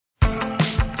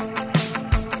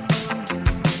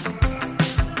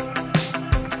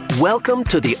Welcome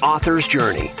to The Author's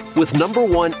Journey with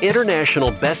 #1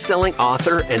 international best-selling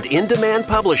author and in-demand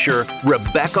publisher,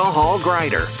 Rebecca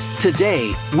Hall-Gruyter.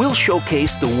 Today, we'll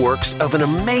showcase the works of an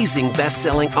amazing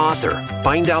best-selling author,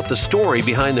 find out the story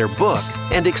behind their book,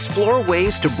 and explore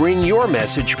ways to bring your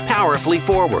message powerfully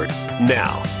forward.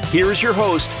 Now, here's your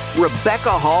host,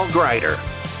 Rebecca Hall-Gruyter.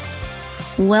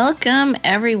 Welcome,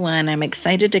 everyone. I'm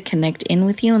excited to connect in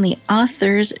with you on The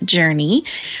Author's Journey,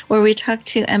 where we talk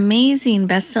to amazing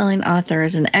best-selling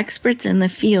authors and experts in the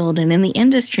field and in the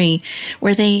industry,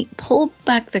 where they pull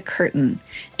back the curtain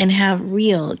and have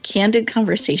real, candid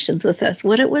conversations with us,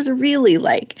 what it was really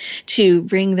like to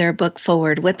bring their book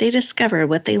forward, what they discovered,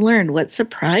 what they learned, what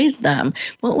surprised them,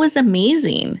 what was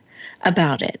amazing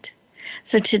about it.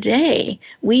 So today,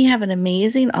 we have an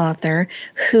amazing author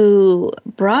who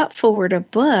brought forward a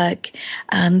book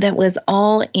that was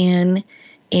all in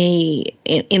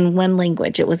one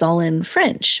language. It was all in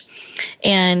French,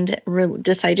 and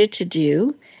decided to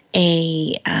do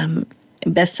a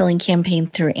best-selling campaign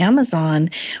through Amazon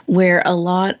where a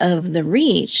lot of the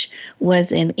reach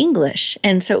was in English.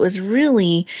 And so it was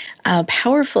really a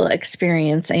powerful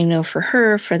experience, I know, for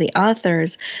her, for the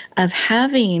authors, of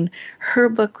having her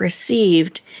book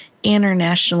received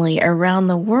internationally around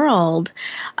the world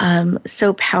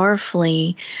so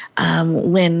powerfully,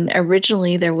 when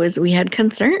originally we had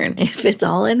concern if it's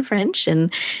all in French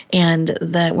and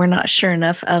that we're not sure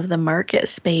enough of the market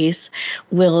space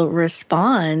will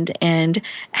respond and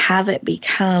have it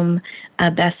become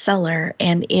a bestseller,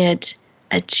 and it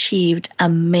achieved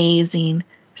amazing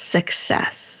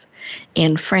success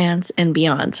in France and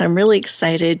beyond. So I'm really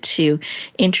excited to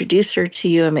introduce her to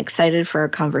you. I'm excited for our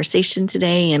conversation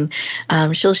today, and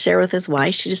she'll share with us why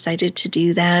she decided to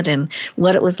do that and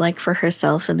what it was like for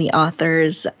herself and the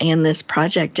authors and this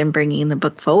project and bringing the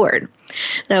book forward.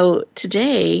 So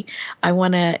today, I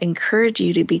want to encourage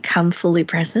you to become fully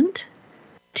present,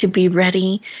 to be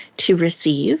ready to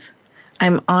receive.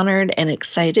 I'm honored and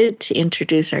excited to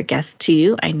introduce our guest to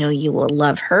you. I know you will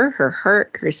love her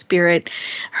heart, her spirit,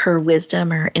 her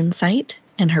wisdom, her insight,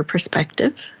 and her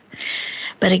perspective.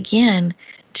 But again,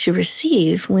 to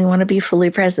receive, we want to be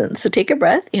fully present. So take a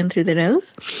breath in through the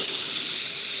nose,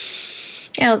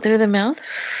 out through the mouth,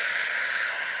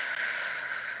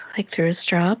 like through a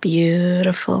straw.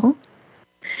 Beautiful.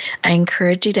 I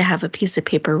encourage you to have a piece of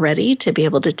paper ready to be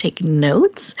able to take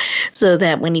notes so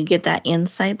that when you get that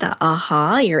insight, that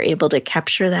aha, you're able to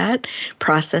capture that,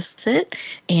 process it,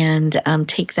 and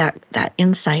take that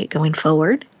insight going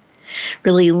forward.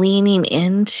 Really leaning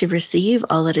in to receive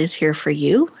all that is here for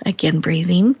you. Again,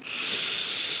 breathing,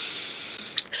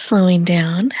 slowing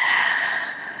down,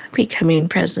 becoming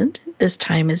present. This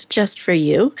time is just for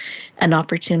you, an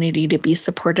opportunity to be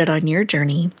supported on your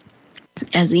journey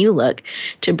as you look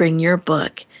to bring your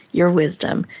book, your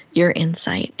wisdom, your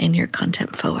insight, and your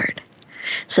content forward.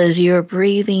 So as you are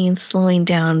breathing, slowing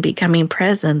down, becoming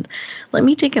present, let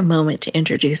me take a moment to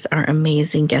introduce our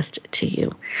amazing guest to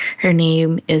you. Her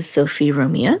name is Sophie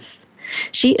Roumeas.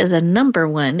 She is a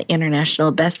 #1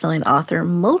 international best-selling author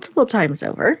multiple times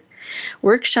over,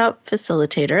 workshop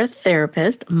facilitator,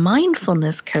 therapist,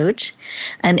 mindfulness coach,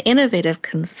 an innovative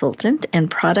consultant,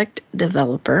 and product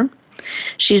developer.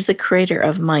 She's the creator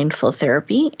of Mindful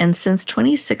Therapy, and since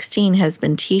 2016 has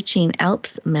been teaching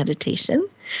Alps meditation.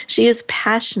 She is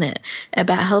passionate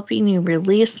about helping you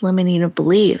release limiting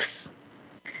beliefs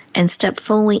and step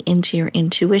fully into your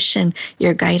intuition,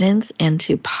 your guidance, and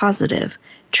to positive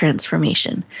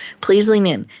transformation. Please lean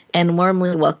in and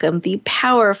warmly welcome the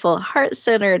powerful,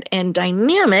 heart-centered, and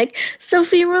dynamic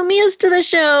Sophie Roumeas to the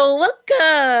show.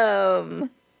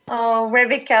 Welcome. Oh,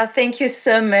 Rebecca, thank you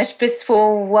so much. First of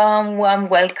all, warm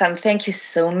welcome. Thank you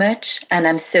so much. And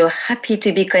I'm so happy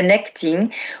to be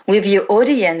connecting with your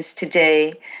audience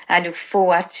today. I look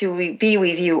forward to be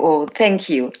with you all. Thank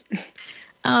you.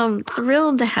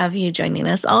 Thrilled to have you joining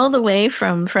us all the way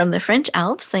from the French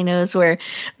Alps. I know as we're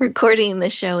recording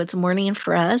the show, it's morning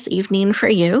for us, evening for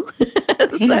you.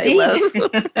 So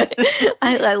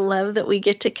I love that we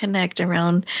get to connect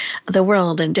around the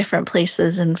world in different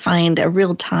places and find a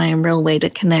real way to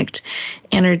connect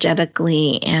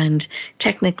energetically and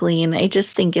technically. And I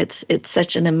just think it's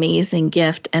such an amazing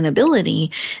gift and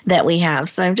ability that we have.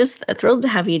 So I'm just thrilled to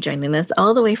have you joining us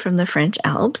all the way from the French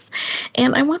Alps.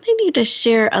 And I wanted you to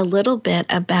share a little bit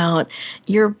about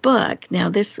your book. Now,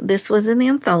 this was an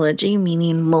anthology,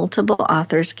 meaning multiple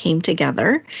authors came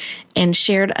together and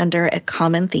shared under a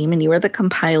common theme, and you were the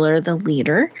compiler, the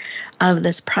leader of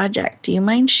this project. Do you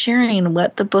mind sharing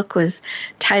what the book was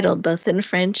titled, both in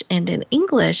French and in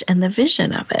English, and the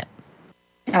vision of it?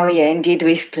 Oh, yeah, indeed,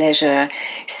 with pleasure.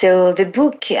 So the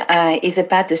book is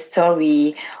about the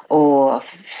story of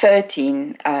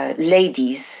 13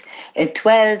 ladies.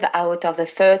 12 out of the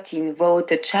 13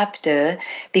 wrote a chapter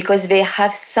because they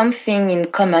have something in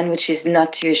common which is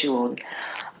not usual.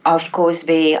 Of course,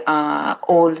 they are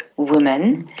all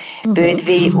women, but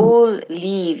they all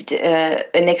lived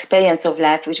an experience of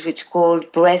life which we call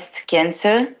breast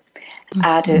cancer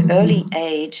at an early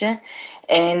age.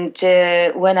 And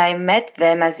when I met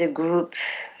them as a group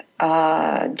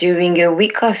during a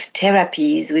week of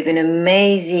therapies with an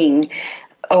amazing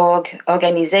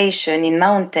organization in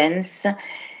mountains,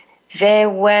 they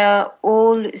were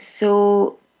all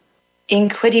so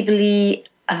incredibly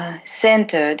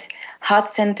centered,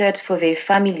 heart-centered for their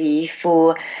family,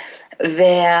 for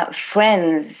their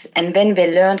friends, and then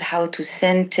they learned how to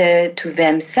center to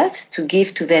themselves, to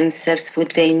give to themselves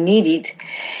what they needed.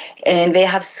 And they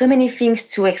have so many things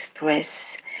to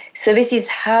express. So this is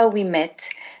how we met.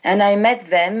 And I met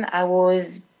them. I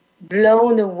was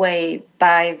blown away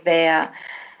by their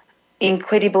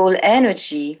incredible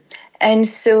energy. And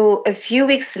so a few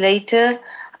weeks later,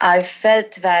 I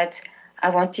felt that I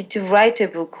wanted to write a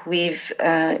book with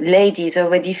ladies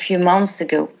already a few months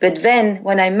ago. But then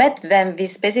when I met them,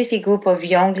 this specific group of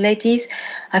young ladies,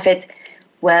 I thought,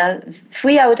 well,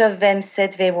 3 out of them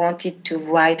said they wanted to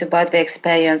write about their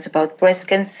experience about breast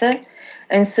cancer.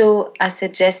 And so I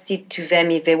suggested to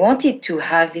them if they wanted to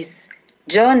have this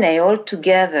journey all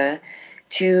together,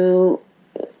 to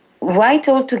write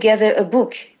all together a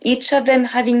book, each of them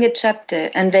having a chapter.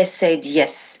 And they said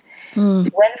yes. When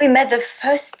we met the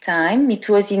first time, it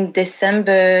was in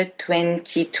December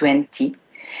 2020.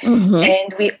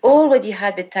 And we already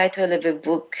had the title of the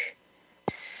book.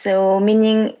 So,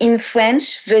 meaning in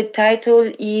French, the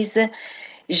title is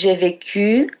J'ai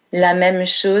vécu la même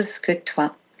chose que toi.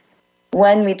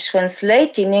 When we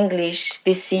translate in English,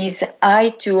 this is I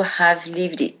too have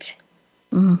lived it.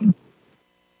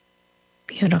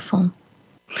 Beautiful.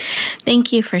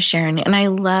 Thank you for sharing. And I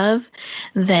love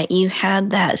that you had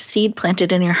that seed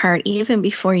planted in your heart even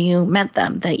before you met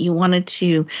them, that you wanted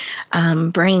to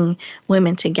bring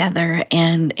women together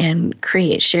and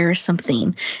share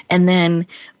something. And then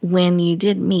when you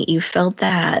did meet, you felt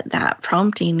that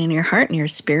prompting in your heart and your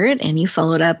spirit, and you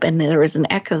followed up, and there was an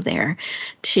echo there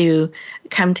to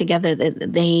come together,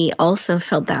 that they also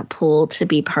felt that pull to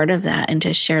be part of that and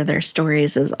to share their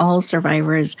stories as all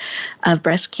survivors of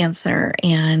breast cancer,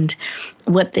 and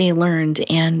what they learned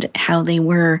and how they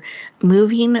were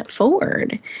moving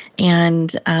forward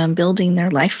and building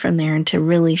their life from there, and to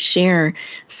really share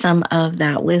some of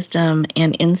that wisdom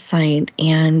and insight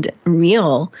and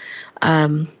really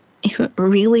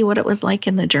what it was like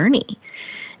in the journey.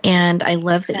 And I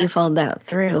love that you followed that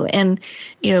through. And,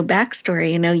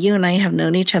 backstory, you and I have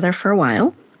known each other for a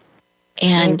while.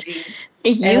 And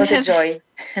you have a joy.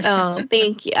 Oh,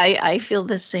 thank you. I feel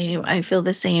the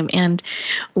same. And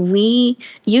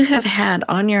you have had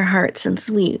on your heart since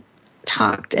we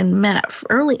talked and met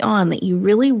early on that you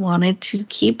really wanted to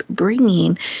keep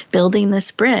building this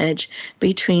bridge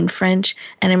between French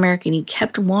and American. You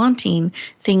kept wanting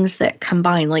things that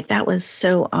combine, like that was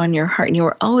so on your heart. And you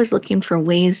were always looking for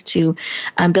ways to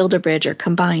build a bridge or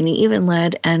combine. You even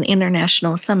led an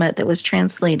international summit that was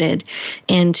translated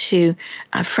into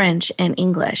French and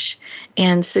English.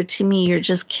 And so to me, you're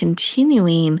just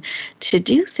continuing to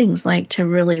do things like to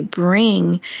really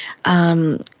bring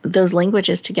those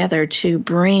languages together, to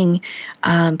bring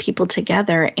people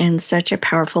together in such a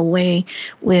powerful way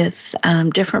with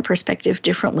different perspective,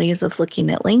 different ways of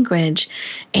looking at language.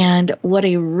 And what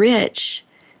a rich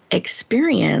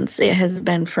experience it has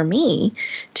been for me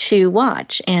to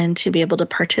watch and to be able to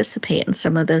participate in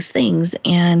some of those things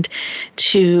and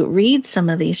to read some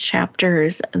of these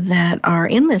chapters that are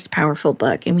in this powerful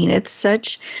book. I mean, it's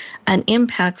such an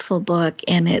impactful book,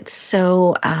 and it's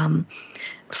so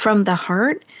from the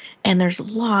heart, and there's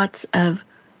lots of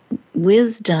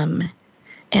wisdom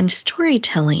and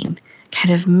storytelling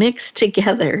kind of mixed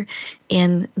together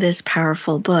in this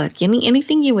powerful book.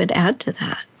 Anything you would add to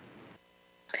that?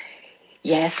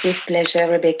 Yes, with pleasure,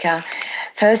 Rebecca.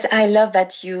 First, I love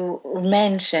that you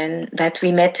mentioned that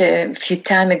we met a few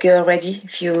time ago already, a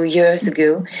few years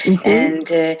ago.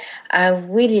 And I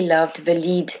really loved the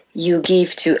lead you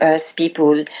give to us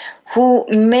people who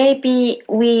maybe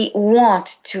we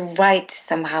want to write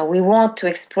somehow. We want to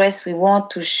express, we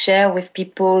want to share with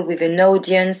people, with an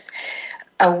audience,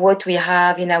 what we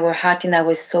have in our heart, in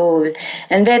our soul.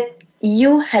 And that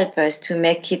you help us to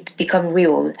make it become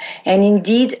real. And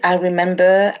indeed, I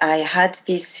remember I had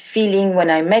this feeling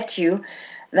when I met you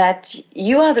that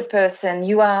you are the person,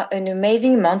 you are an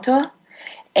amazing mentor,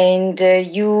 and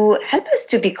you help us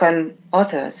to become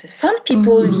authors. Some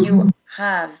people you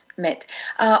have met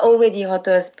are already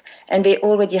authors, and they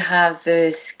already have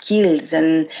skills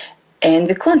and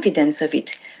the confidence of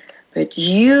it. But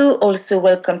you also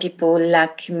welcome people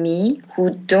like me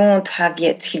who did not have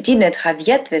yet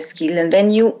the skill, and then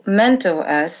you mentor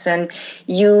us, and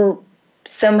you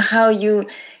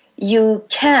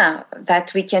care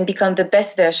that we can become the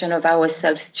best version of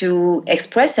ourselves to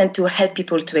express and to help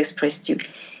people to express too.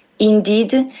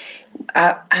 Indeed,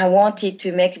 I wanted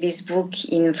to make this book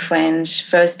in French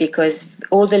first because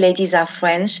all the ladies are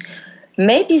French.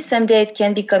 Maybe someday it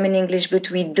can become in English, but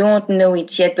we don't know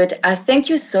it yet. But I thank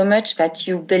you so much that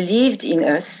you believed in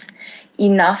us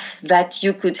enough that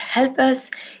you could help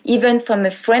us, even from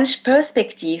a French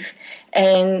perspective,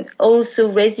 and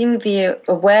also raising the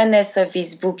awareness of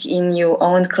this book in your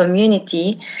own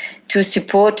community to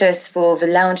support us for the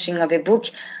launching of a book.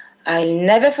 I'll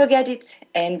never forget it.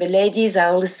 And the ladies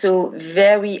are also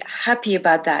very happy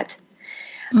about that.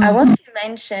 I want to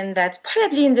mention that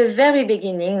probably in the very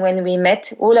beginning when we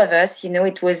met, all of us,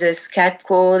 it was a Skype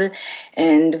call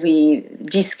and we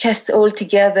discussed all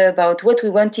together about what we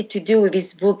wanted to do with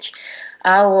this book,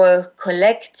 our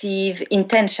collective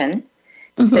intention.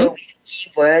 So with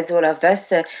keywords, all of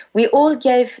us, we all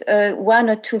gave one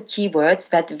or two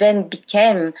keywords that then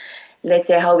became, let's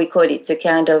say, how we call it, a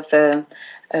kind of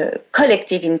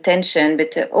collective intention,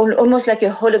 but almost like a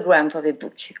hologram for the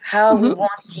book. How we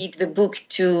wanted the book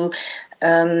to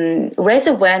raise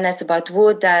awareness about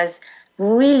what does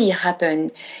really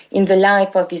happen in the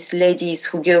life of these ladies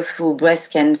who go through breast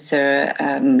cancer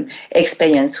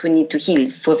experience, who need to heal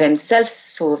for themselves,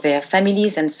 for their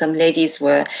families, and some ladies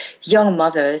were young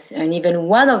mothers, and even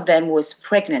one of them was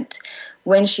pregnant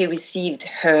when she received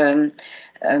her,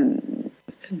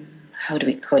 how do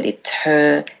we call it,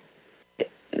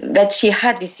 that she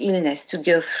had this illness to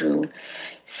go through.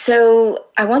 So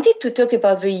I wanted to talk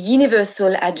about the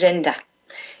universal agenda,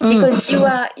 because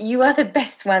you are the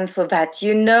best one for that.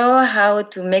 You know how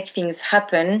to make things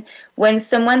happen when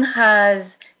someone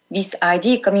has this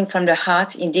idea coming from the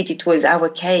heart. Indeed, it was our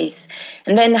case.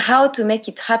 And then how to make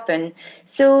it happen.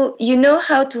 So you know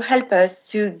how to help us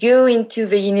to go into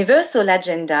the universal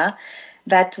agenda,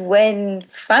 that when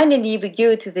finally we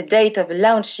go to the date of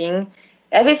launching,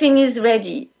 everything is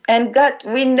ready. And God,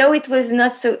 we know it was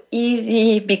not so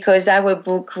easy because our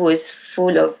book was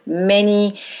full of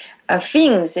many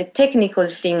things, technical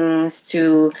things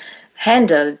to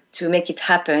handle to make it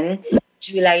happen.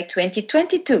 July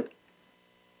 2022.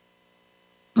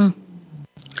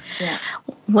 Yeah.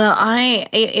 Well,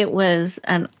 it was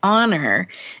an honor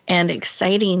and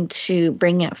exciting to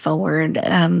bring it forward.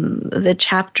 The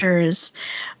chapters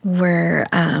were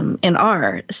and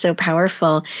are so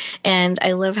powerful, and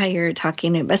I love how you're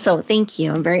talking about. So thank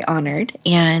you. I'm very honored,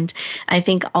 and I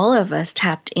think all of us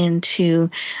tapped into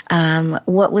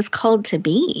what was called to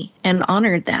be and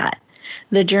honored that.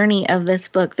 The journey of this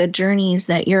book, the journeys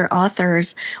that your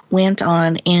authors went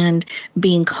on, and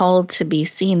being called to be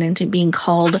seen and to being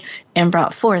called and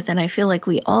brought forth. And I feel like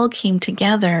we all came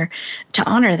together to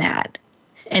honor that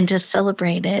and to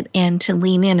celebrate it and to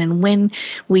lean in. And when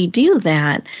we do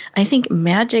that, I think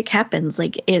magic happens.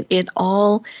 Like it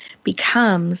all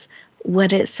becomes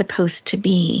what it's supposed to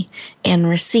be and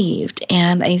received.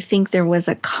 And I think there was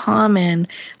a common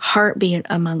heartbeat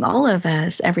among all of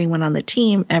us, everyone on the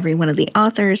team, every one of the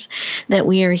authors, that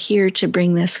we are here to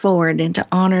bring this forward and to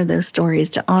honor those stories,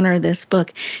 to honor this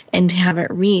book, and to have it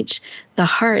reach the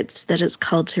hearts that it's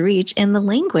called to reach in the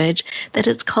language that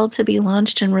it's called to be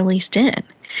launched and released in.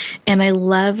 And I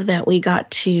love that we got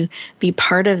to be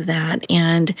part of that.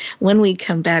 And when we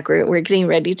come back, we're getting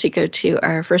ready to go to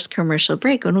our first commercial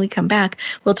break. When we come back,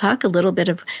 we'll talk a little bit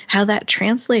of how that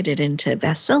translated into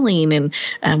best-selling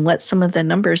and what some of the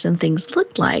numbers and things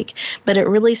looked like. But it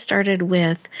really started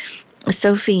with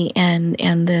Sophie and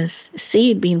this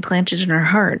seed being planted in her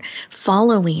heart,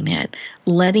 following it,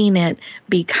 letting it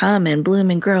become and bloom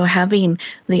and grow, having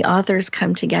the authors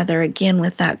come together again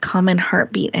with that common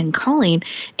heartbeat and calling,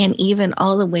 and even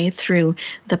all the way through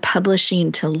the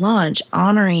publishing to launch,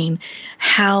 honoring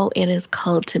how it is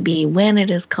called to be, when it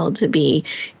is called to be,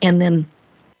 and then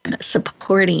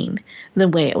supporting the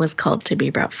way it was called to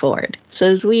be brought forward. So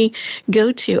as we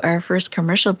go to our first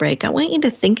commercial break, I want you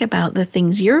to think about the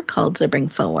things you're called to bring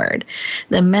forward.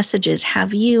 The messages,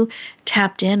 have you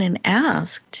tapped in and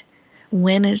asked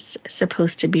when it's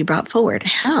supposed to be brought forward?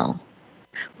 How?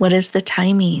 What is the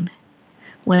timing?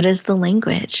 What is the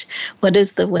language? What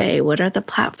is the way? What are the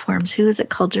platforms? Who is it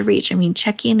called to reach? I mean,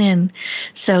 checking in.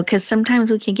 So, because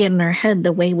sometimes we can get in our head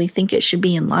the way we think it should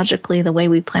be and logically the way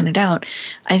we plan it out.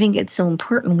 I think it's so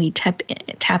important we tap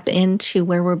into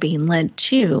where we're being led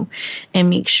to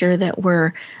and make sure that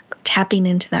we're tapping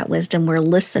into that wisdom, we're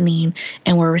listening,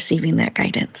 and we're receiving that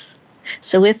guidance.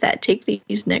 So with that, take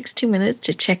these next 2 minutes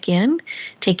to check in,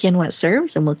 take in what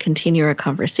serves, and we'll continue our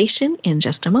conversation in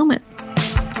just a moment.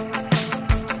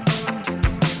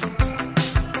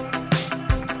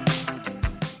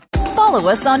 Follow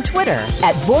us on Twitter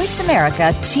at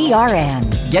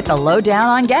VoiceAmericaTRN. Get the lowdown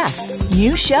on guests,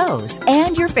 new shows,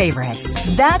 and your favorites.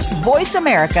 That's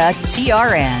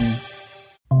VoiceAmericaTRN.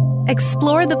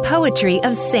 Explore the poetry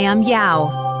of Sam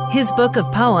Yao. His book of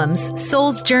poems,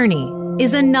 Soul's Journey,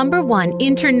 is a #1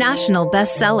 international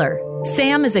bestseller.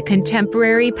 Sam is a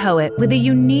contemporary poet with a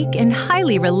unique and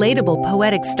highly relatable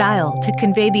poetic style to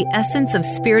convey the essence of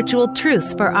spiritual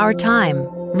truths for our time.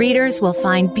 Readers will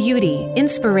find beauty,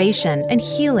 inspiration, and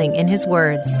healing in his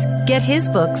words. Get his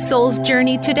book, Soul's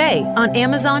Journey, today on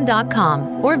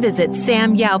Amazon.com or visit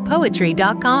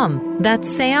SamYaoPoetry.com. That's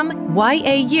Sam,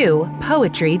 Y-A-U,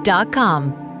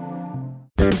 Poetry.com.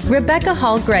 Rebecca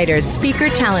Hall-Greider's Speaker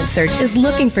Talent Search is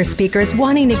looking for speakers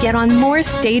wanting to get on more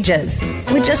stages.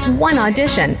 With just one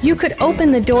audition, you could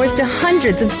open the doors to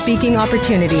hundreds of speaking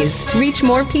opportunities, reach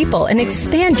more people, and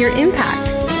expand your impact.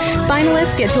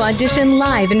 Finalists get to audition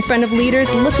live in front of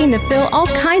leaders looking to fill all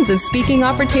kinds of speaking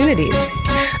opportunities.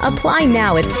 Apply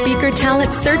now at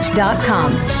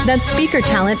SpeakerTalentSearch.com. That's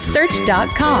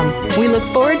SpeakerTalentSearch.com. We look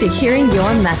forward to hearing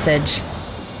your message.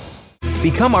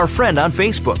 Become our friend on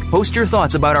Facebook. Post your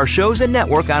thoughts about our shows and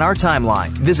network on our timeline.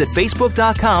 Visit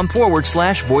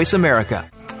Facebook.com/Voice America.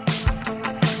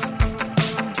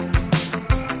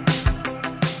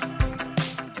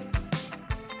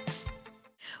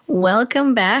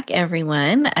 Welcome back,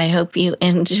 everyone. I hope you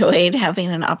enjoyed having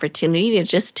an opportunity to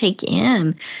just take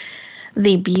in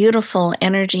the beautiful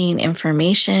energy and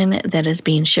information that is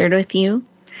being shared with you.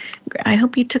 I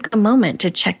hope you took a moment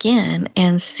to check in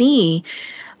and see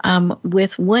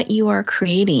with what you are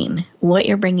creating, what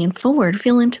you're bringing forward.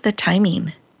 Feel into the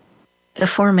timing, the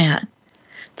format,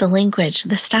 the language,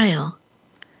 the style,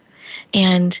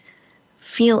 and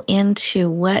feel into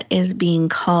what is being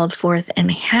called forth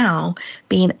and how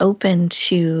being open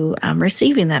to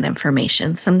receiving that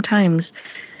information. Sometimes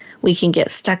we can get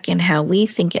stuck in how we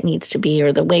think it needs to be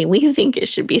or the way we think it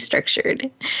should be structured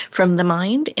from the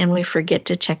mind, and we forget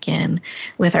to check in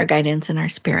with our guidance and our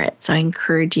spirit. So I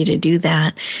encourage you to do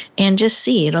that and just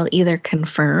see. It'll either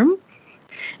confirm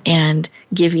and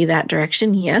give you that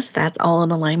direction. Yes, that's all in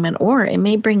alignment, or it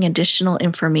may bring additional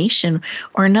information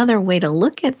or another way to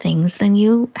look at things than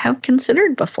you have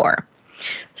considered before.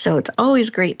 So it's always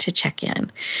great to check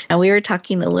in. Now, we were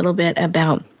talking a little bit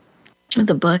about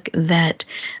the book that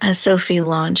Sophie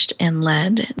launched and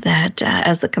led, that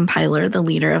as the compiler, the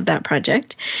leader of that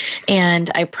project.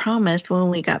 And I promised when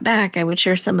we got back, I would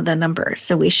share some of the numbers.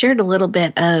 So we shared a little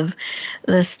bit of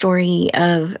the story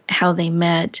of how they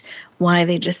met, why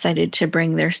they decided to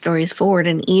bring their stories forward,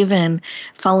 and even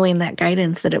following that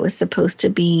guidance that it was supposed to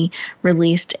be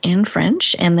released in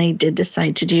French. And they did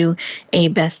decide to do a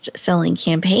best-selling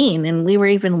campaign. And we were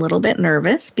even a little bit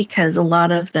nervous because a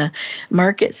lot of the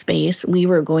market space we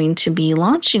were going to be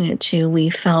launching it to, we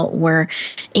felt were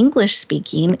English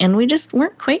speaking, and we just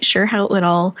weren't quite sure how it would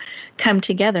all come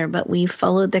together. But we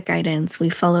followed the guidance, we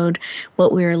followed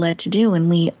what we were led to do, and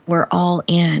we were all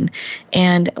in.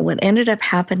 And what ended up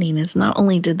happening is not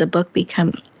only did the book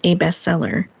become a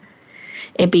bestseller,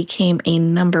 it became a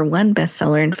 #1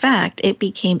 bestseller. In fact, it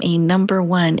became a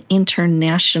 #1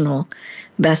 international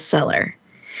bestseller.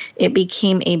 It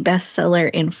became a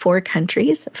bestseller in 4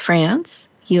 countries: France,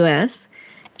 US,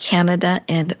 Canada,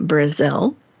 and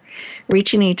Brazil,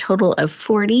 reaching a total of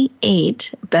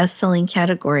 48 best-selling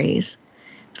categories,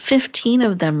 15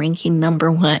 of them ranking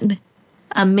 #1.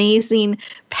 Amazing,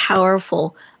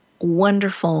 powerful,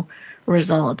 wonderful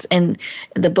results. And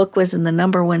the book was in the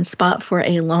 #1 spot for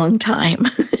a long time,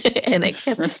 and it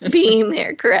kept being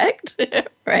there, correct?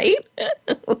 Right?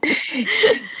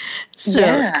 So,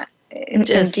 yeah,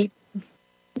 indeed.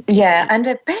 Yeah, and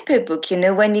the paper book,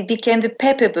 when it became the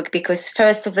paper book, because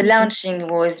first for the launching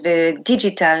was the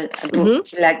digital book,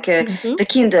 like the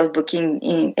Kindle book,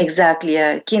 in exactly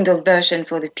a Kindle version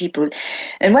for the people.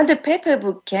 And when the paper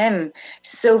book came,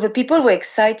 so the people were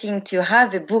excited to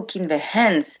have the book in their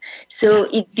hands. So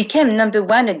it became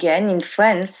 #1 again in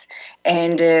France,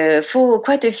 and for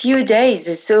quite a few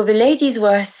days. So the ladies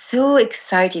were so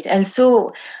excited, and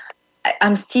so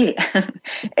I'm still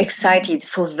excited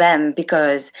for them,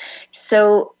 because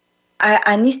so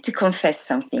I need to confess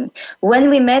something. When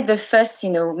we made the first,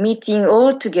 meeting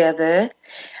all together,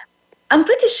 I'm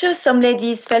pretty sure some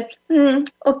ladies felt,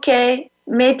 okay,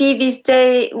 maybe this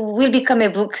day will become a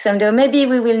book someday. Or maybe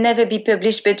we will never be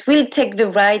published, but we'll take the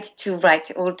right to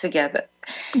write all together.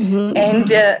 Mm-hmm.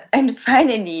 And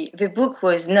finally, the book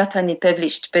was not only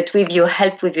published, but with your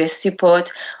help, with your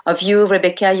support of you,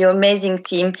 Rebecca, your amazing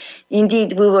team.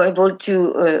 Indeed, we were able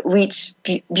to reach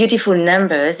beautiful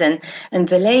numbers, and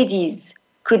the ladies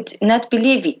could not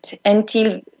believe it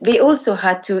until they also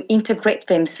had to integrate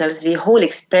themselves, the whole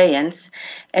experience.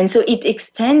 And so it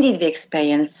extended the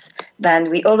experience that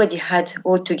we already had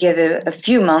altogether a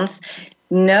few months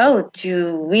now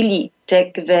to really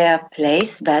take their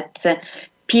place, that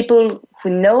people who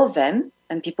know them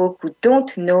and people who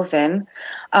don't know them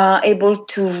are able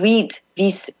to read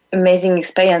this amazing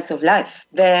experience of life,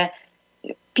 where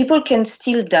people can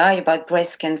still die about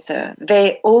breast cancer.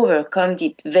 They overcome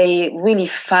it. They really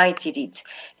fighted it.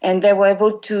 And they were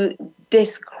able to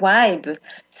describe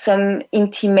some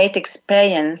intimate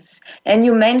experience. And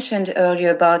you mentioned earlier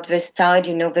about the style,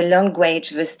 the language,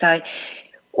 the style.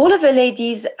 All of the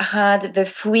ladies had the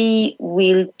free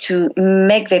will to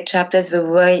make their chapters the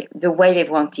way they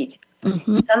wanted.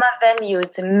 Mm-hmm. Some of them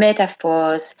used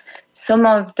metaphors. Some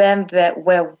of them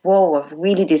were of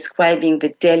really describing the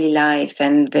daily life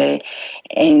and their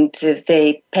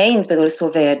pains, but also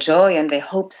their joy and their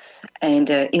hopes and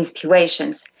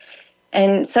inspirations.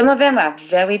 And some of them are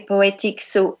very poetic.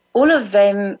 So all of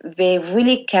them, they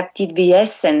really captured the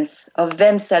essence of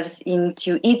themselves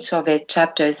into each of their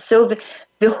chapters. So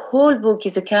the whole book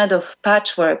is a kind of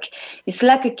patchwork. It's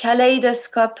like a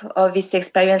kaleidoscope of this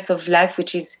experience of life,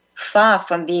 which is far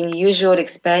from being usual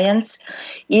experience.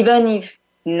 Even if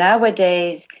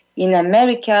nowadays in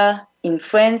America, in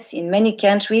France, in many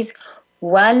countries,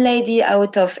 1 lady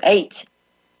out of 8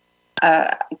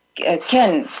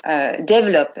 can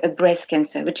develop a breast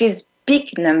cancer, which is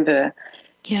big number.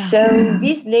 Yeah. So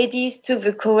these ladies took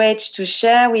the courage to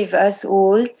share with us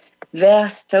all their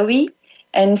story.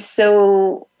 And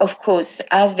so, of course,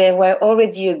 as there were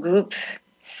already a group,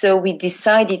 so we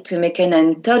decided to make an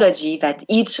anthology that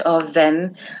each of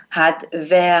them had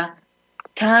their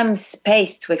time,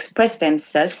 space to express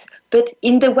themselves, but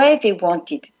in the way they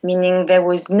wanted, meaning there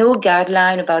was no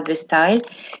guideline about the style.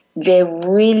 They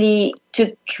really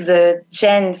took the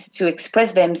chance to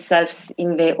express themselves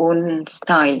in their own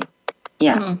style.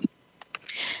 Yeah. Mm-hmm.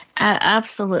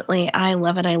 Absolutely. I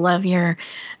love it. I love your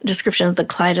description of the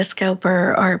kaleidoscope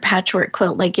or patchwork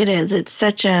quilt. Like it is. It's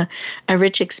such a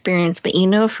rich experience, but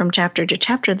from chapter to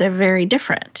chapter, they're very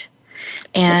different.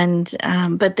 And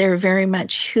but they're very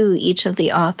much who each of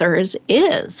the authors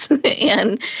is.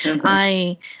 And mm-hmm.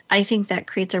 I think that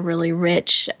creates a really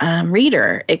rich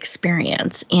reader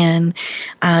experience, and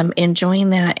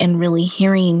enjoying that and really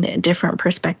hearing different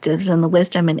perspectives and the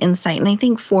wisdom and insight. And I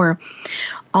think for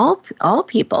all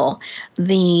people,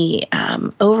 the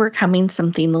overcoming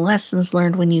something, the lessons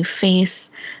learned when you face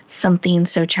something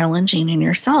so challenging in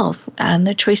yourself, and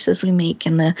the choices we make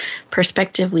and the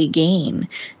perspective we gain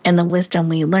and the wisdom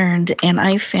we learned. And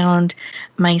I found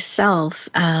myself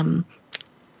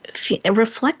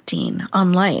reflecting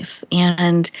on life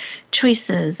and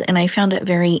choices, and I found it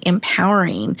very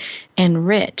empowering and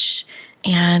rich.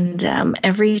 And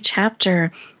every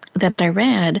chapter that I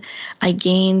read, I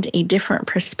gained a different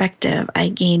perspective. I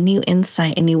gained new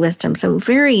insight and new wisdom. So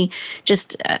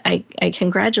I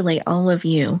congratulate all of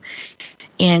you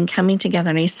in coming together,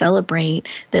 and I celebrate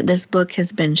that this book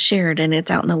has been shared and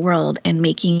it's out in the world and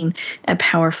making a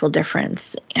powerful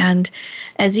difference. And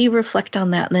as you reflect on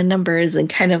that and the numbers and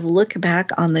kind of look back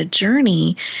on the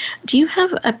journey, do you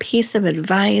have a piece of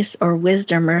advice or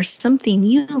wisdom or something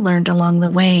you learned along the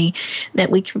way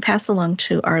that we can pass along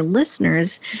to our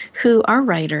listeners who are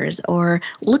writers or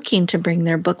looking to bring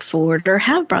their book forward or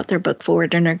have brought their book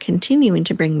forward and are continuing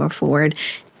to bring more forward?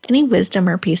 Any wisdom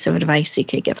or piece of advice you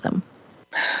could give them?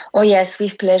 Oh, yes,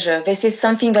 with pleasure. This is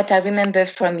something that I remember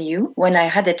from you when I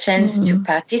had a chance to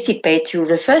participate to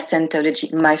the first anthology,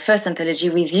 my first anthology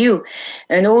with you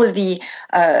and all the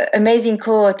amazing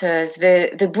co-authors,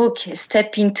 the book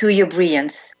Step Into Your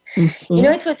Brilliance. Mm-hmm.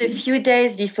 It was a few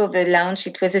days before the launch.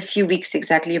 It was a few weeks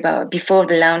exactly before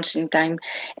the launch in time.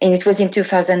 And it was in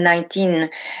 2019.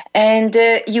 And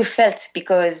you felt,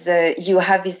 because you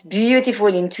have this beautiful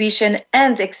intuition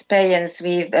and experience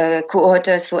with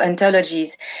co-authors for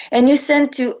anthologies. And you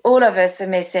sent to all of us a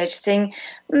message saying,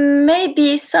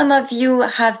 maybe some of you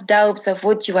have doubts of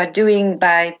what you are doing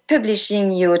by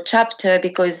publishing your chapter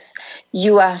because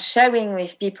you are sharing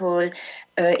with people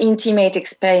intimate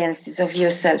experiences of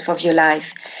yourself, of your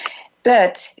life.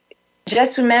 But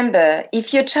just remember,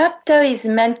 if your chapter is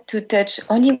meant to touch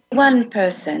only one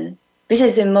person, this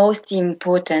is the most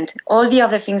important. All the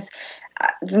other things,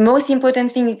 the most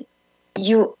important thing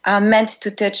you are meant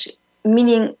to touch,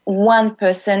 meaning one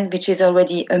person, which is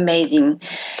already amazing.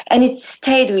 And it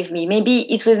stayed with me.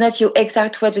 Maybe it was not your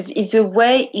exact word, but it's the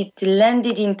way it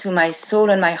landed into my soul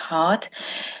and my heart.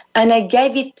 And I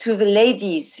gave it to the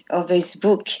ladies of this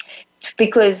book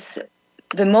because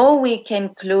the more we came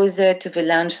closer to the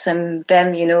launch, some of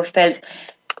them,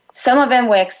 some of them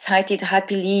were excited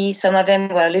happily, some of them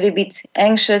were a little bit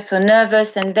anxious or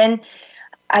nervous, and then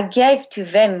I gave to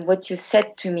them what you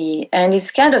said to me, and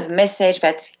it's kind of message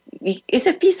that it's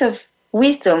a piece of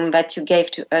wisdom that you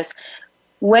gave to us.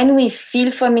 When we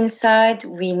feel from inside,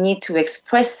 we need to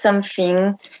express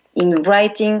something in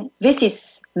writing. This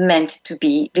is meant to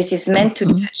be. This is meant to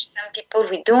touch some people.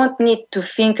 We don't need to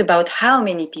think about how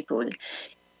many people.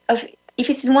 If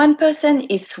it's one person,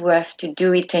 it's worth to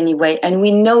do it anyway. And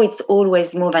we know it's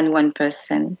always more than one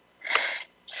person.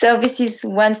 So this is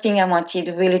one thing I wanted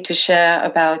really to share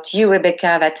about you,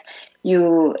 Rebecca, that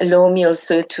you allow me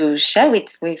also to share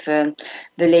it with the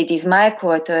ladies, my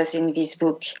co-authors in this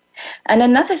book. And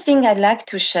another thing I'd like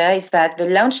to share is that the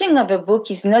launching of a book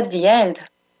is not the end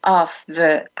of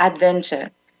the adventure.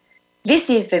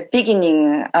 This is the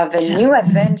beginning of a new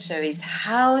adventure, is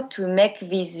how to make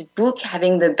this book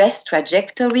having the best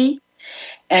trajectory.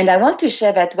 And I want to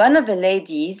share that one of the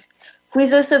ladies, who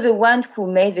is also the one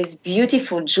who made this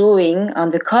beautiful drawing on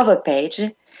the cover page,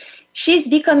 she's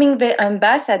becoming the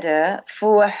ambassador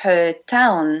for her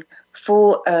town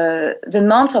for the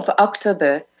month of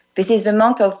October. This is the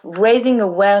month of raising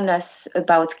awareness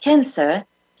about cancer.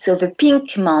 So the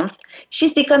pink month,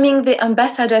 she's becoming the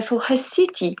ambassador for her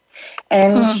city.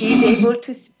 And she's able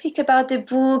to speak about the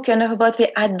book and about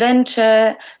the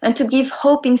adventure and to give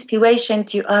hope, inspiration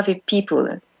to other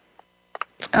people.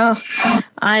 Oh,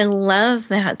 I love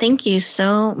that. Thank you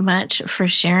so much for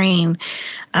sharing.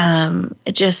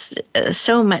 Just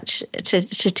so much to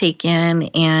take in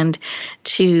and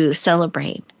to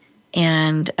celebrate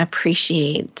and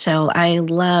appreciate. So I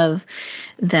love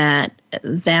that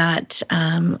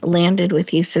landed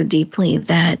with you so deeply,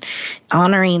 that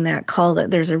honoring that call,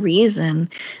 that there's a reason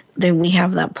that we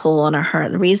have that pull on our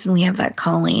heart, the reason we have that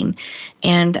calling.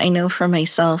 And I know for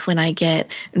myself, when I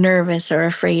get nervous or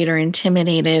afraid or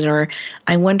intimidated, or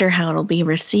I wonder how it'll be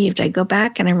received, I go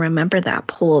back and I remember that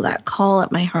pull, that call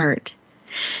at my heart.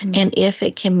 And if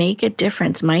it can make a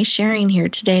difference, my sharing here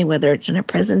today, whether it's in a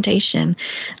presentation,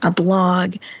 a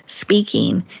blog,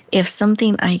 speaking, if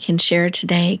something I can share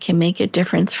today can make a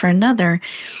difference for another,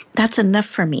 that's enough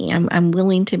for me. I'm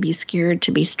willing to be scared,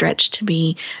 to be stretched, to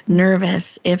be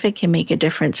nervous if it can make a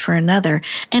difference for another.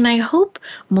 And I hope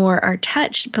more are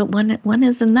touched, but one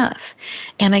is enough.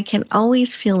 And I can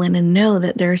always feel in and know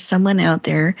that there's someone out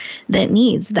there that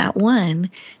needs that one.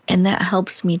 And that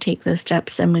helps me take those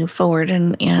steps and move forward.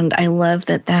 And I love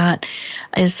that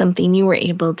is something you were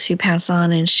able to pass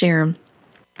on and share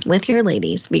with your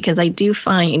ladies, because I do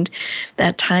find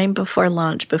that time before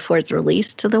launch, before it's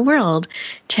released to the world,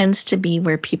 tends to be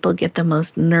where people get the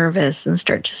most nervous and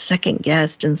start to second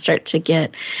guess and start to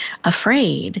get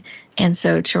afraid. And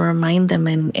so to remind them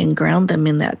and ground them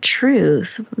in that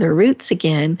truth, their roots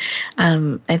again,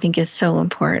 I think is so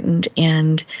important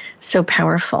and so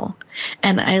powerful.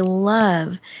 And I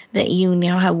love that you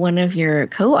now have one of your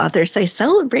co-authors. I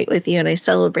celebrate with you and I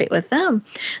celebrate with them,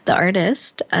 the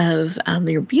artist of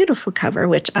your beautiful cover,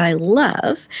 which I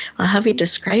love. I'll have you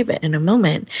describe it in a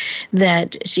moment,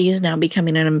 that she is now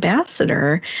becoming an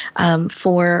ambassador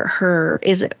for her,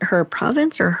 is it her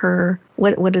province or her,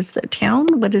 what is the town?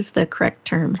 What is the correct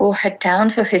term? For her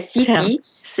town, for her city.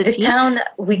 The town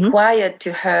required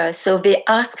to her. So they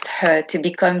asked her to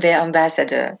become their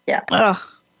ambassador. Yeah. Oh,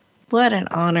 what an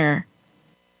honor.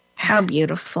 How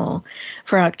beautiful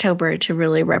for October to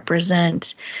really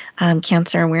represent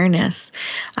cancer awareness.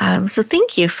 So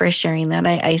thank you for sharing that.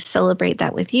 I celebrate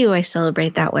that with you. I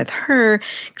celebrate that with her.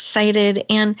 Excited.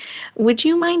 And would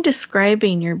you mind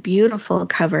describing your beautiful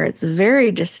cover? It's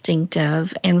very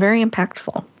distinctive and very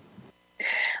impactful.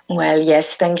 Well,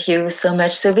 yes, thank you so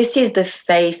much. So this is the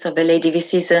face of a lady.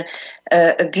 This is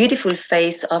a beautiful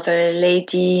face of a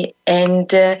lady, and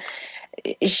there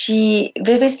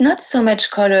is not so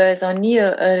much colors, only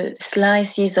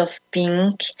slices of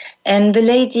pink, and the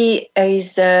lady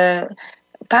is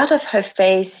part of her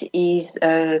face is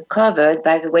covered.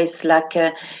 By the way, it's like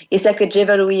a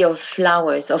jewelry of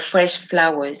flowers, of fresh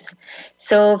flowers.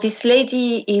 So this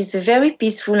lady is very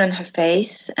peaceful on her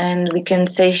face, and we can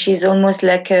say she's almost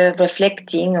like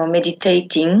reflecting or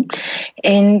meditating.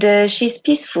 And she's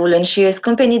peaceful, and she is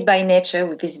accompanied by nature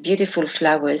with these beautiful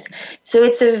flowers. So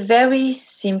it's a very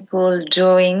simple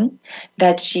drawing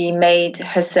that she made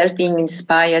herself, being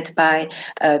inspired by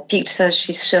pictures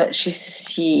she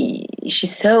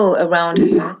saw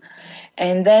around her.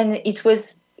 And then it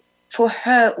was, for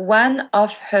her, one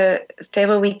of her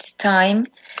favorite time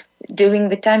during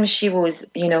the time she was,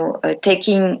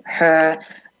 taking her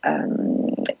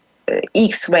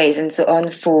X-rays and so on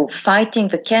for fighting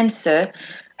the cancer.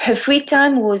 Her free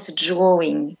time was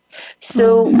drawing.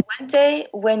 So one day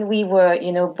when we were,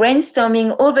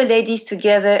 brainstorming all the ladies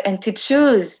together and to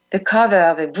choose the cover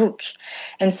of a book.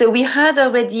 And so we had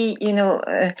already,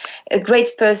 a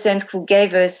great person who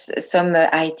gave us some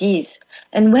ideas.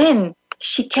 And when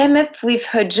she came up with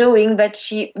her drawing that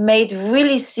she made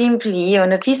really simply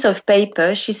on a piece of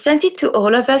paper, she sent it to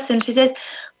all of us and she says,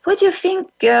 "What do you think,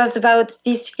 girls, about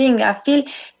this thing? I feel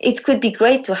it could be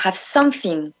great to have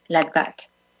something like that."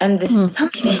 And the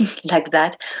something like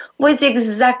that was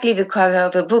exactly the cover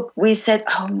of a book. We said,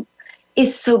 "Oh,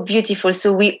 it's so beautiful."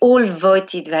 So we all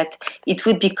voted that it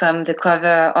would become the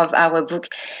cover of our book.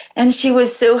 And she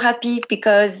was so happy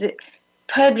because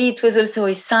probably it was also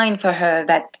a sign for her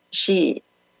that she's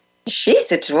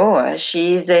a drawer.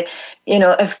 She's a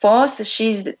force.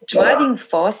 She's driving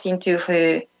force into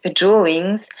her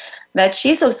drawings, but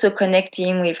she's also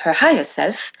connecting with her higher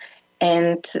self,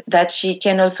 and that she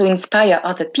can also inspire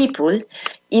other people,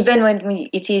 even when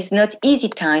it is not easy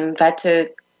time, that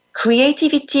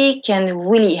creativity can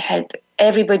really help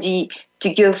everybody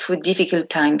to go through difficult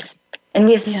times. And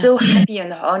we're so happy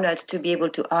and honored to be able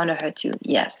to honor her too.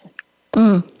 Yes.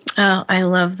 Oh, I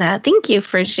love that. Thank you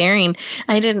for sharing.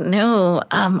 I didn't know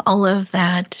all of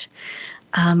that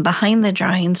behind the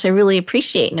drawings. I really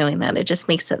appreciate knowing that. It just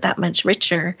makes it that much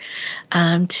richer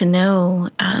to know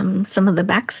some of the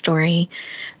backstory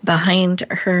behind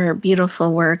her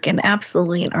beautiful work, and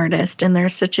absolutely an artist. And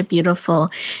there's such a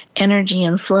beautiful energy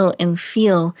and flow and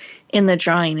feel in the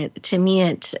drawing. To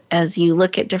me, as you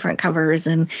look at different covers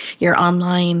and you're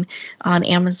online on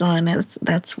Amazon,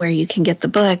 that's where you can get the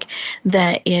book,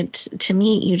 to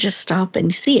me, you just stop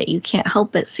and see it. You can't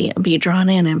help but see it and be drawn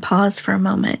in and pause for a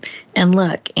moment and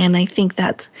look. And I think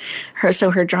that's her. So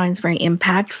her drawing's very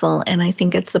impactful, and I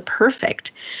think it's the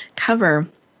perfect cover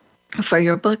for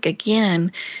your book.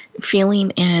 Again, feeling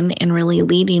in and really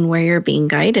leading where you're being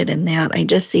guided in that, I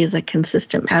just see as a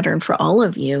consistent pattern for all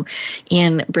of you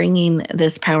in bringing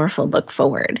this powerful book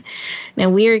forward. Now,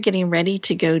 we are getting ready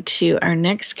to go to our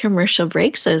next commercial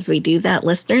break. So as we do that,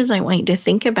 listeners, I want you to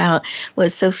think about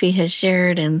what Sophie has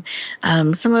shared and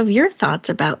some of your thoughts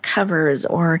about covers,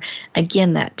 or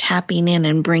again, that tapping in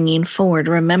and bringing forward,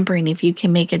 remembering if you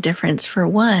can make a difference for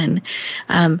one,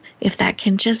 if that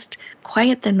can just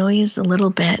quiet the noise a little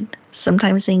bit,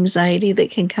 sometimes the anxiety that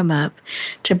can come up,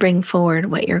 to bring forward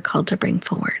what you're called to bring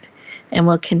forward. And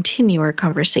we'll continue our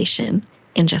conversation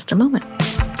in just a moment.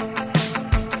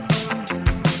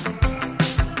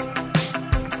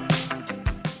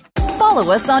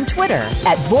 Follow us on Twitter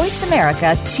at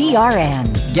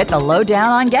VoiceAmericaTRN. Get the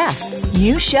lowdown on guests,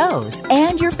 new shows,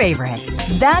 and your favorites.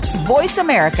 That's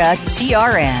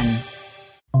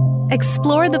VoiceAmericaTRN.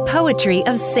 Explore the poetry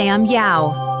of Sam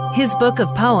Yao. His book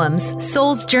of poems,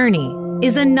 Soul's Journey,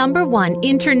 is a #1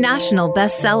 international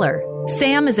bestseller.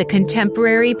 Sam is a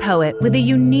contemporary poet with a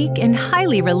unique and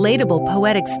highly relatable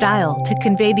poetic style to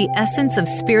convey the essence of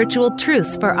spiritual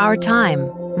truths for our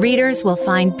time. Readers will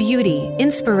find beauty,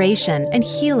 inspiration, and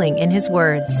healing in his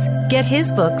words. Get his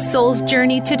book, Soul's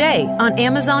Journey, today on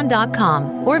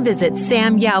Amazon.com or visit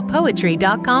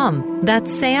SamYaoPoetry.com.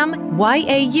 That's Sam,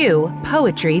 Y-A-U,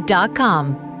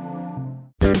 Poetry.com.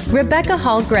 Rebecca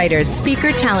Hall-Greider's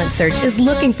Speaker Talent Search is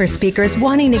looking for speakers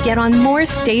wanting to get on more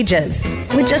stages.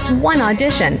 With just one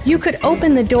audition, you could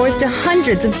open the doors to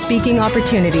hundreds of speaking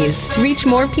opportunities, reach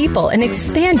more people, and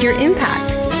expand your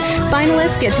impact.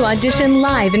 Finalists get to audition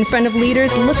live in front of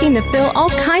leaders looking to fill all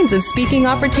kinds of speaking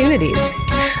opportunities.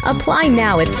 Apply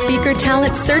now at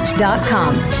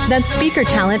SpeakerTalentSearch.com. That's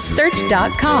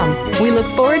SpeakerTalentSearch.com. We look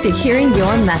forward to hearing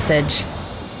your message.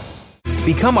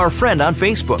 Become our friend on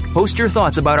Facebook. Post your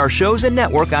thoughts about our shows and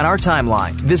network on our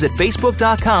timeline. Visit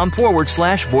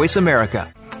Facebook.com/Voice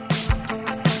America.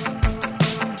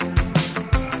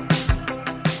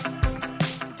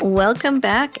 Welcome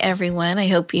back, everyone. I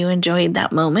hope you enjoyed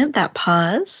that moment, that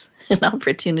pause, an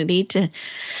opportunity to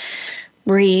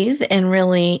breathe and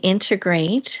really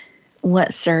integrate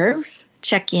what serves.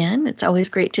 Check in. It's always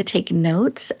great to take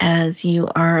notes as you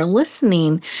are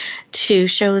listening to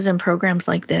shows and programs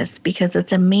like this, because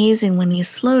it's amazing when you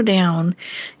slow down,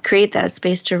 create that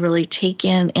space to really take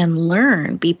in and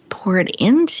learn, be poured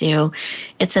into.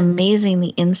 It's amazing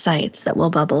the insights that will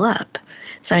bubble up.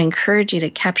 So I encourage you to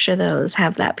capture those,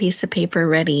 have that piece of paper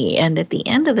ready, and at the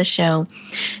end of the show,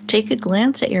 take a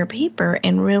glance at your paper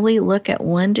and really look at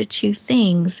 1 to 2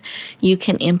 things you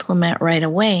can implement right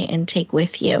away and take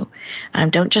with you.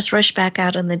 Don't just rush back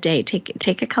out on the day.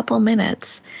 Take a couple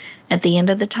minutes at the end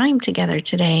of the time together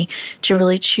today to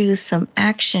really choose some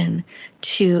action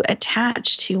to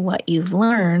attach to what you've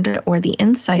learned or the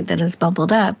insight that has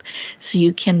bubbled up so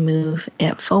you can move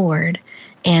it forward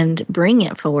and bring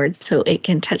it forward so it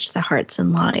can touch the hearts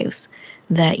and lives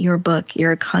that your book,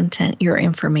 your content, your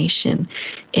information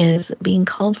is being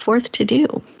called forth to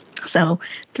do. So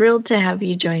thrilled to have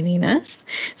you joining us.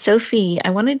 Sophie,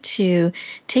 I wanted to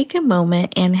take a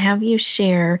moment and have you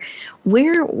share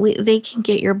where they can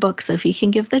get your book. So if you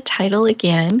can give the title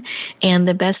again and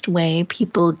the best way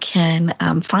people can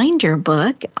find your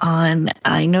book on,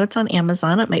 I know it's on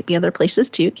Amazon, it might be other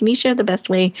places too. Can you share the best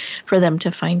way for them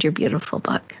to find your beautiful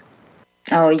book?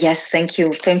 Oh, yes, thank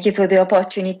you. Thank you for the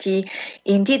opportunity.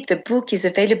 Indeed, the book is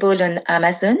available on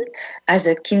Amazon as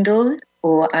a Kindle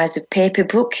or as a paper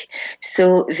book.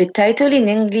 So the title in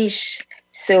English,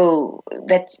 so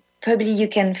that probably you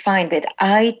can find, but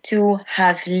I too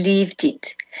have lived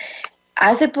it.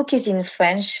 As the book is in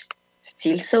French,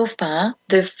 still so far,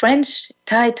 the French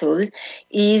title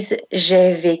is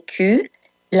J'ai vécu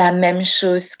la même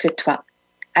chose que toi.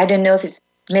 I don't know if it's,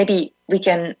 maybe we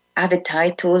can have a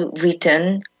title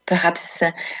written perhaps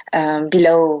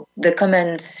below the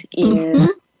comments in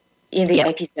the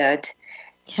episode.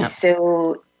 Yep.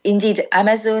 So indeed,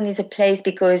 Amazon is a place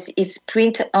because it's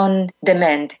print on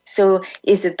demand. So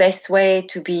it's the best way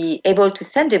to be able to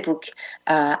send a book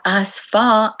as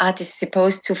far as it's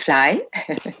supposed to fly.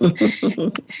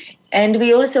 And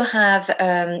we also have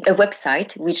a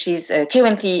website which is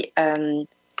currently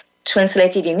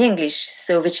translated in English,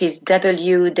 so which is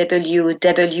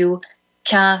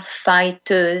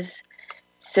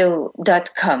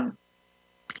www.kfighters.com.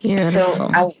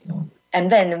 Beautiful. And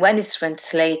then when it's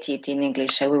translated in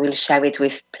English, we will share it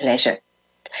with pleasure.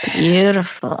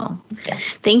 Beautiful. Yeah.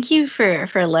 Thank you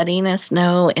for letting us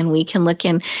know, and we can look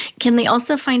in. Can they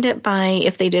also find it by,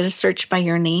 if they did a search by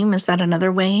your name, is that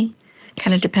another way?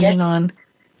 Kind of depending on.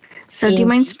 So do you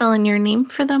mind spelling your name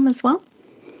for them as well?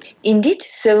 Indeed.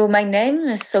 So my name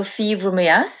is Sophie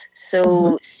Roumeas.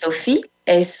 So Sophie,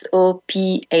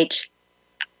 Sophie, and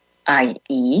my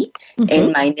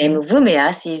name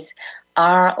Roumeas is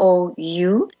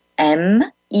Roumeas.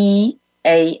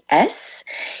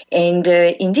 And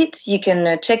indeed, you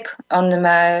can check on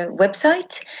my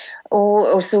website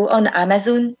or also on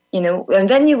Amazon, and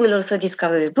then you will also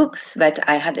discover the books that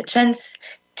I had a chance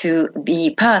to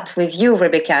be part with you,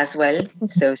 Rebecca, as well.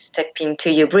 So Step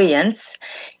Into Your Brilliance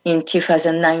in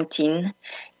 2019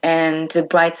 and The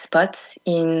Bright Spots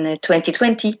in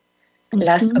 2020,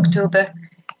 last October.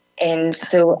 And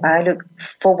so I look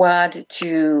forward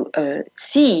to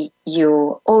see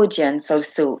your audience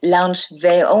also launch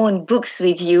their own books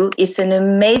with you. It's an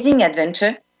amazing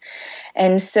adventure.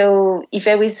 And so if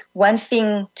there is one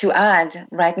thing to add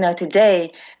right now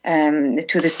today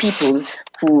to the people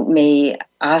who may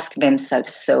ask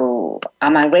themselves, so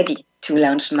am I ready to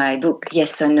launch my book?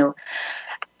 Yes or no?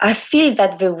 I feel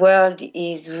that the world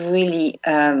is really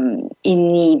in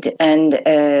need and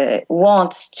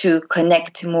wants to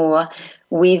connect more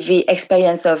with the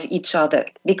experience of each other,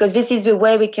 because this is the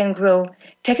way we can grow.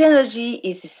 Technology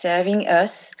is serving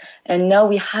us, and now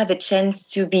we have a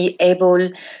chance to be able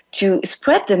to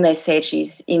spread the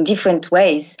messages in different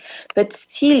ways, but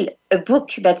still a book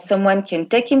that someone can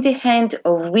take in the hand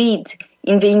or read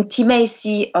in the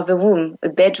intimacy of a room, a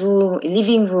bedroom, a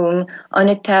living room, on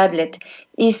a tablet,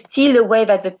 is still a way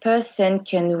that the person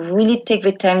can really take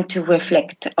the time to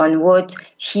reflect on what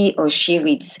he or she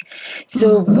reads.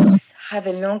 So books have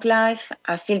a long life.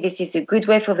 I feel this is a good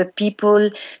way for the people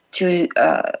to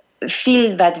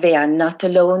feel that they are not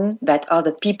alone, that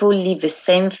other people live the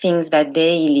same things that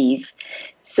they live.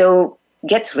 So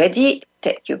get ready,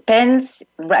 take your pens,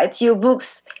 write your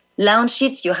books, launch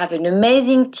it. You have an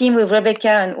amazing team with Rebecca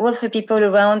and all the people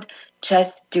around.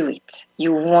 Just do it.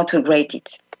 You won't regret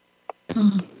it.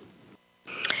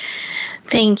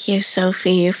 Thank you,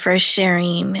 Sophie, for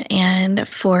sharing and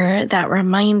for that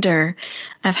reminder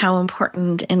of how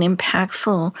important and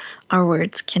impactful our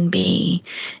words can be.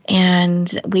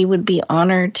 And we would be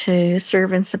honored to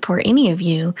serve and support any of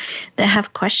you that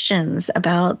have questions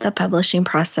about the publishing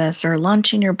process or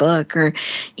launching your book, or,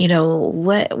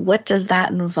 what does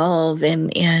that involve,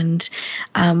 and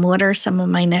what are some of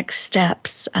my next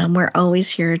steps. We're always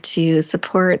here to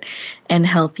support and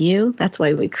help you. That's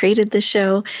why we created the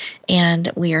show,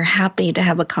 and we are happy to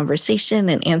have a conversation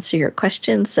and answer your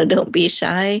questions. So don't be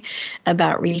shy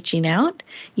about reaching out.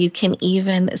 You can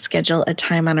even schedule a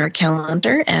time on our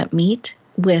calendar at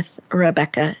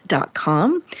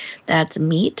meetwithrebecca.com. That's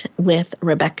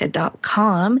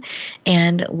meetwithrebecca.com,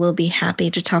 and we'll be happy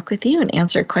to talk with you and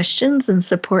answer questions and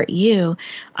support you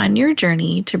on your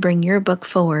journey to bring your book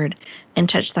forward and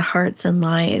touch the hearts and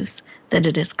lives that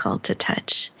it is called to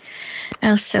touch.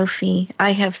 Oh, Sophie,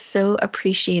 I have so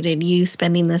appreciated you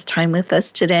spending this time with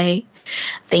us today.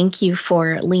 Thank you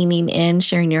for leaning in,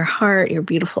 sharing your heart, your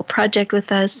beautiful project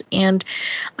with us. And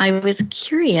I was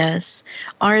curious,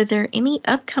 are there any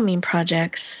upcoming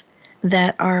projects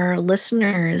that our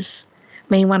listeners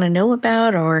may want to know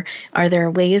about, or are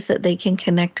there ways that they can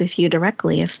connect with you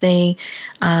directly if they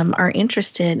are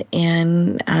interested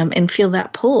in and feel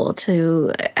that pull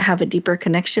to have a deeper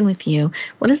connection with you?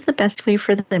 What is the best way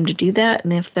for them to do that?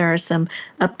 And if there are some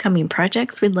upcoming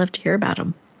projects, we'd love to hear about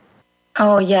them.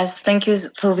 Oh, yes. Thank you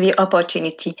for the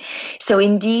opportunity. So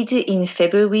indeed, in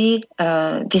February,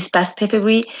 this past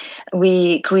February,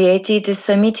 we created a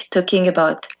summit talking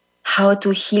about how to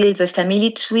heal the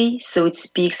family tree. So it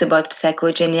speaks about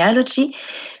psychogenealogy.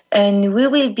 And we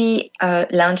will be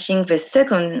launching the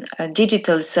second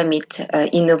digital summit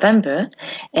in November.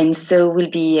 And so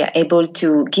we'll be able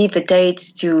to give a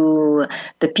date to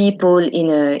the people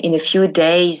in a few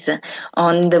days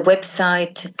on the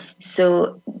website.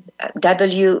 So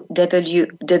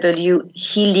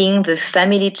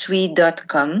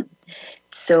www.healingthefamilytree.com.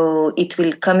 So it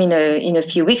will come in a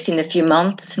few weeks, in a few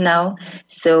months now.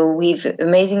 So with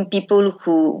amazing people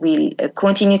who will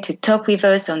continue to talk with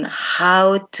us on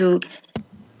how to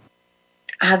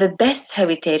have the best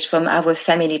heritage from our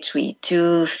family tree,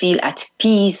 to feel at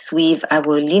peace with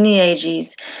our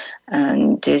lineages,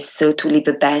 and so to live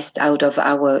the best out of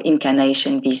our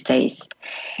incarnation these days.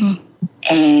 Mm.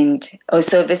 And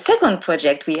also the second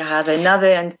project, we have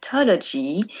another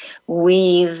anthology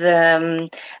with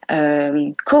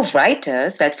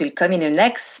co-writers that will come in the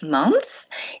next month.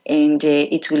 And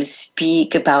it will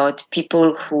speak about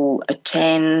people who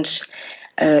change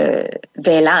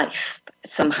their life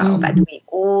somehow, that we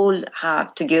all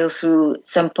have to go through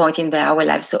some point in our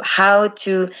lives. So how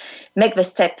to make the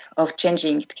step of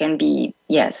changing. It can be,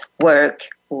 yes, work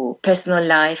or personal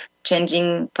life,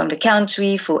 changing from the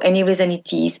country for any reason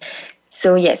it is.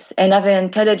 So yes, another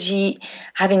anthology,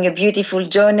 having a beautiful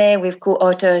journey with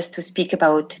co-authors to speak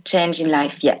about change in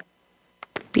life. Yeah.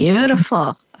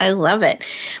 Beautiful. I love it.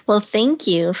 Well, thank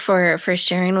you for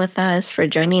sharing with us, for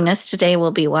joining us today.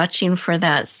 We'll be watching for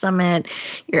that summit,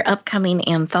 your upcoming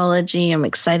anthology. I'm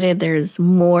excited. There's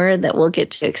more that we'll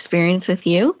get to experience with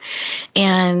you.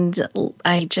 And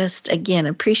I just, again,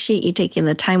 appreciate you taking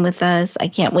the time with us. I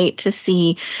can't wait to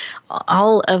see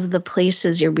all of the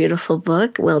places your beautiful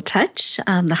book will touch,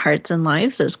 the hearts and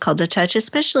lives. It's called to touch,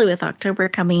 especially with October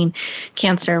coming,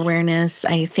 cancer awareness.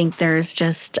 I think there's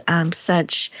just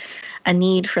such a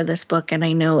need for this book, and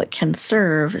I know it can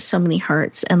serve so many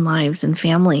hearts and lives and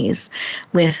families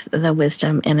with the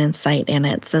wisdom and insight in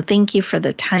it. So thank you for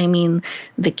the timing,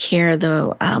 the care,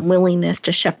 the willingness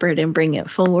to shepherd and bring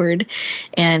it forward.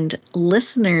 And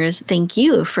listeners, thank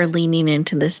you for leaning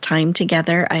into this time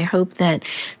together. I hope that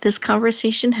this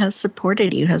conversation has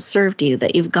supported you, has served you,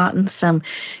 that you've gotten some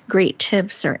great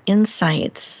tips or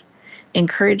insights,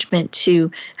 encouragement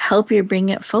to help you bring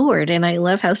it forward. And I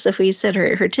love how Sophie said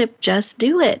her tip, just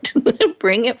do it.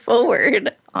 Bring it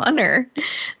forward. Honor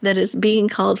that is being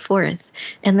called forth,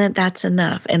 and that's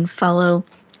enough, and follow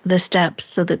the steps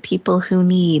so that people who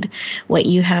need what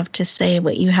you have to say,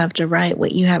 what you have to write,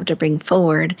 what you have to bring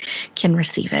forward can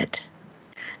receive it.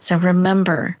 So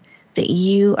remember that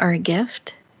you are a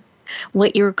gift.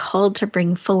 What you're called to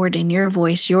bring forward in your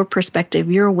voice, your perspective,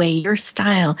 your way, your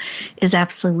style is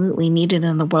absolutely needed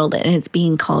in the world, and it's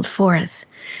being called forth.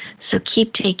 So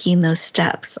keep taking those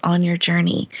steps on your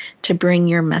journey to bring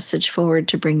your message forward,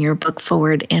 to bring your book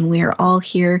forward. And we are all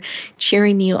here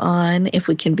cheering you on. If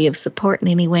we can be of support in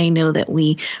any way, know that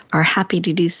we are happy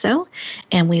to do so.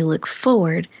 And we look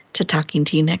forward to talking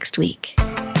to you next week.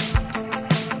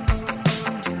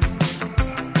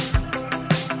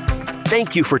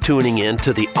 Thank you for tuning in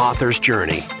to The Author's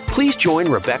Journey. Please join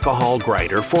Rebecca Hall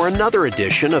Greider for another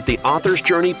edition of the Author's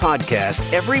Journey podcast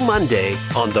every Monday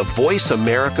on the Voice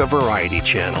America Variety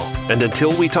Channel. And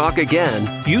until we talk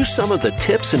again, use some of the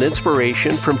tips and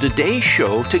inspiration from today's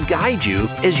show to guide you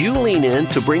as you lean in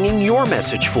to bringing your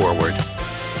message forward.